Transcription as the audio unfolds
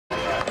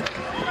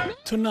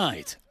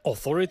Tonight,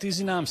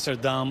 authorities in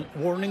Amsterdam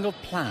warning of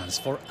plans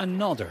for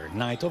another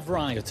night of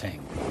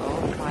rioting.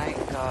 Oh my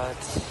God.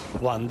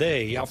 One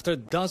day after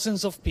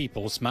dozens of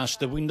people smashed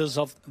the windows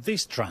of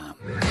this tram,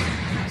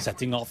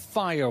 setting off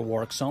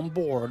fireworks on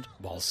board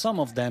while some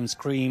of them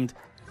screamed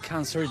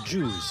 "Cancer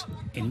Jews"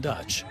 in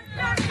Dutch.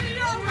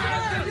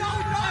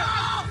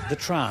 The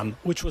tram,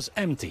 which was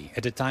empty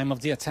at the time of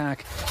the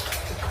attack,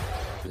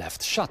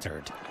 left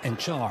shattered and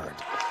charred.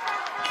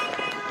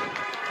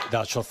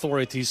 Dutch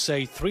authorities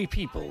say 3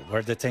 people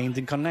were detained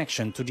in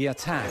connection to the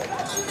attack.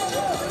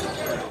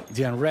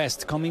 The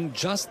unrest coming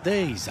just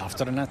days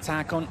after an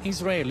attack on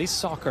Israeli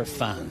soccer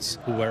fans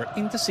who were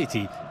in the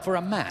city for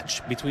a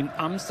match between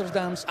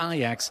Amsterdam's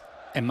Ajax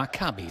and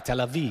Maccabi Tel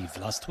Aviv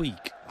last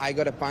week. I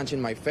got a punch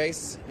in my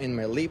face, in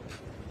my lip.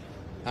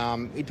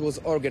 It was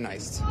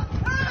organized.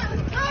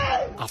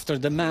 After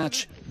the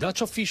match,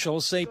 Dutch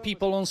officials say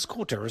people on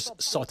scooters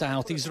sought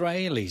out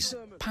Israelis,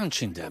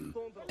 punching them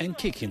and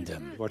kicking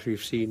them. What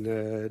we've seen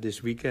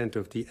this weekend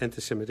of the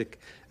anti-Semitic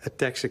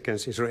attacks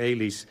against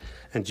Israelis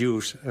and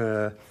Jews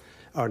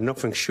are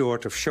nothing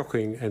short of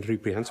shocking and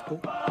reprehensible.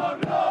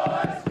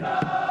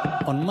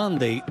 On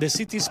Monday, the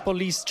city's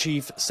police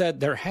chief said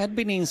there had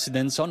been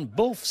incidents on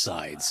both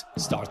sides,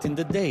 starting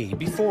the day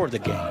before the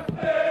game.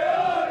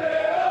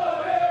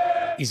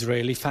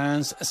 Israeli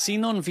fans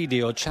seen on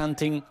video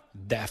chanting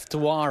 "Death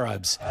to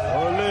Arabs."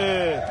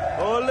 Ole,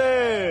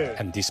 ole.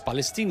 And this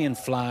Palestinian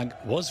flag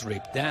was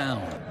ripped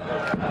down.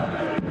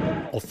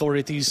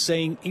 Authorities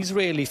saying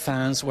Israeli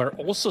fans were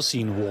also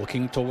seen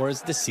walking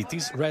towards the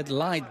city's red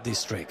light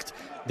district.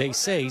 They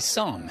say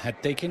some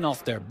had taken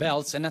off their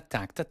belts and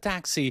attacked a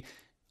taxi.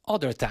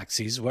 Other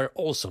taxis were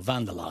also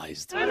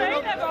vandalized.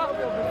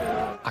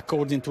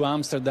 According to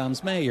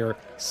Amsterdam's mayor,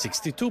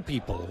 62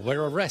 people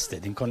were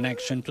arrested in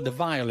connection to the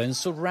violence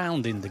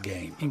surrounding the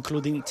game,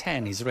 including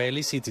 10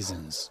 Israeli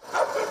citizens.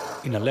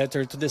 In a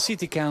letter to the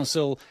city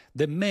council,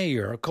 the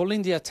mayor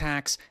calling the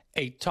attacks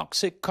a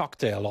toxic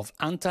cocktail of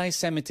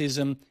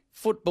anti-Semitism,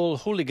 football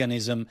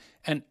hooliganism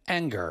and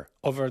anger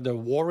over the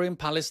war in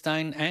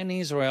Palestine and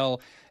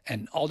Israel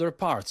and other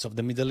parts of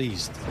the Middle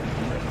East.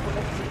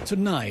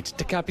 Tonight,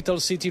 the capital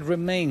city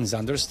remains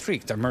under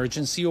strict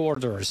emergency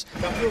orders,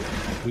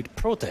 with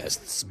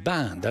protests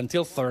banned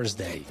until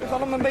Thursday.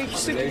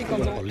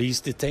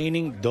 Police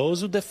detaining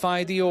those who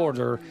defy the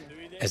order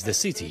as the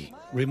city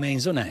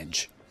remains on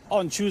edge.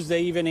 On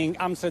Tuesday evening,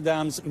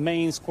 Amsterdam's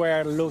main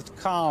square looked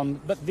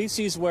calm, but this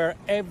is where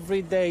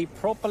everyday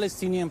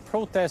pro-Palestinian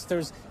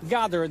protesters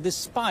gather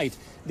despite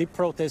the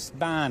protest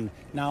ban.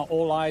 Now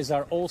all eyes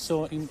are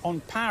also on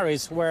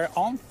Paris, where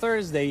on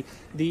Thursday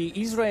the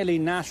Israeli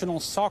national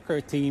soccer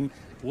team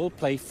will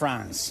play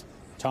France.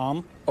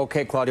 Tom?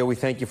 Okay, Claudio, we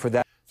thank you for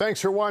that.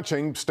 Thanks for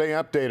watching. Stay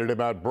updated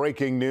about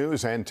breaking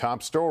news and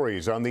top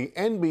stories on the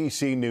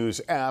NBC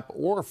News app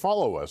or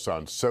follow us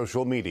on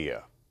social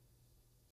media.